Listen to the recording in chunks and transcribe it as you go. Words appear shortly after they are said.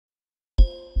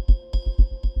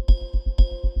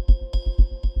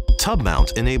tub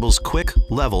mount enables quick,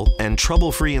 level, and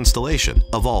trouble-free installation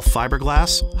of all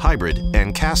fiberglass, hybrid,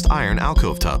 and cast iron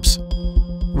alcove tubs.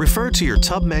 Refer to your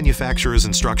tub manufacturer's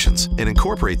instructions and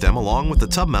incorporate them along with the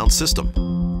tub mount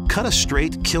system. Cut a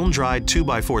straight, kiln-dried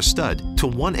 2x4 stud to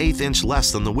 1/8 inch less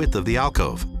than the width of the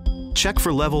alcove. Check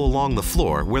for level along the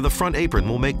floor where the front apron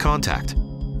will make contact.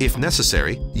 If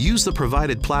necessary, use the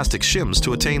provided plastic shims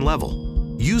to attain level.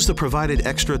 Use the provided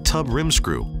extra tub rim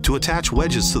screw to attach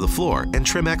wedges to the floor and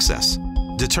trim excess.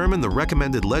 Determine the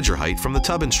recommended ledger height from the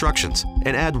tub instructions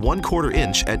and add 1/4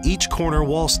 inch at each corner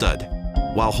wall stud.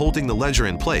 While holding the ledger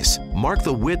in place, mark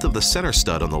the width of the center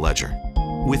stud on the ledger.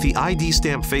 With the ID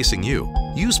stamp facing you,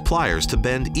 use pliers to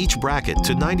bend each bracket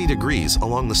to 90 degrees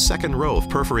along the second row of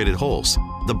perforated holes.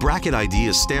 The bracket ID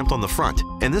is stamped on the front,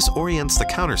 and this orients the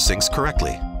countersinks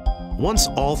correctly. Once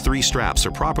all 3 straps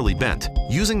are properly bent,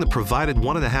 using the provided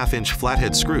 1.5 inch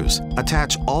flathead screws,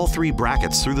 attach all 3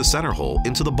 brackets through the center hole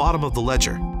into the bottom of the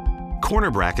ledger. Corner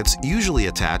brackets usually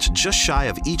attach just shy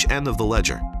of each end of the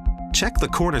ledger. Check the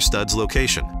corner stud's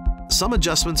location. Some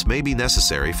adjustments may be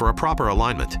necessary for a proper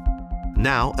alignment.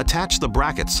 Now attach the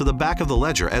brackets to the back of the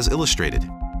ledger as illustrated.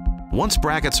 Once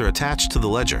brackets are attached to the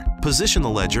ledger, position the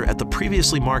ledger at the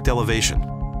previously marked elevation.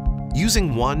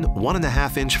 Using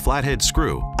 1.5 inch flathead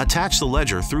screw, attach the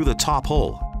ledger through the top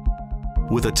hole.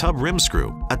 With a tub rim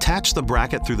screw, attach the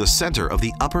bracket through the center of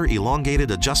the upper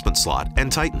elongated adjustment slot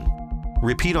and tighten.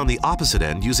 Repeat on the opposite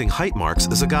end using height marks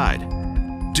as a guide.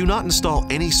 Do not install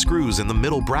any screws in the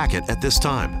middle bracket at this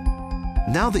time.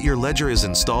 Now that your ledger is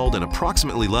installed and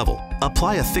approximately level,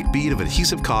 apply a thick bead of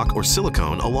adhesive caulk or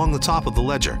silicone along the top of the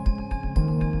ledger.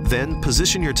 Then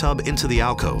position your tub into the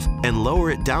alcove and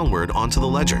lower it downward onto the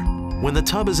ledger. When the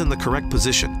tub is in the correct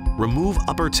position, remove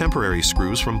upper temporary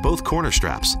screws from both corner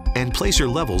straps and place your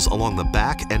levels along the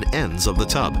back and ends of the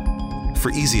tub.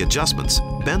 For easy adjustments,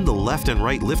 bend the left and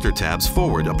right lifter tabs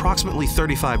forward approximately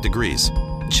 35 degrees.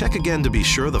 Check again to be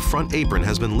sure the front apron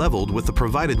has been leveled with the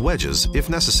provided wedges if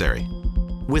necessary.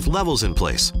 With levels in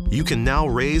place, you can now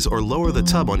raise or lower the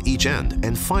tub on each end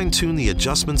and fine-tune the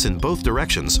adjustments in both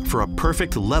directions for a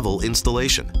perfect level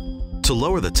installation. To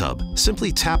lower the tub,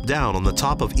 simply tap down on the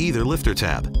top of either lifter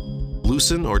tab.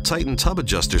 Loosen or tighten tub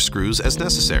adjuster screws as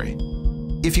necessary.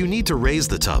 If you need to raise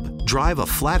the tub, drive a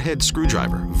flathead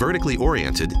screwdriver vertically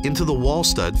oriented into the wall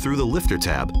stud through the lifter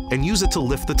tab and use it to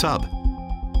lift the tub.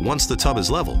 Once the tub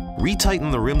is level,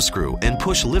 retighten the rim screw and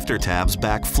push lifter tabs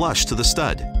back flush to the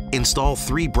stud. Install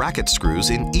 3 bracket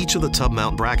screws in each of the tub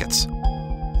mount brackets.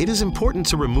 It is important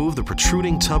to remove the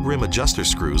protruding tub rim adjuster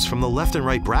screws from the left and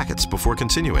right brackets before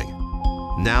continuing.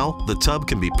 Now, the tub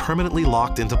can be permanently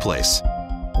locked into place.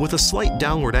 With a slight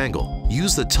downward angle,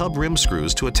 use the tub rim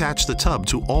screws to attach the tub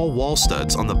to all wall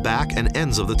studs on the back and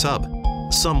ends of the tub.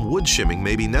 Some wood shimming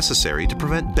may be necessary to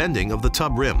prevent bending of the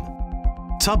tub rim.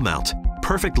 Tub mount,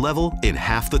 perfect level in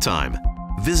half the time.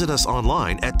 Visit us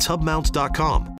online at tubmount.com.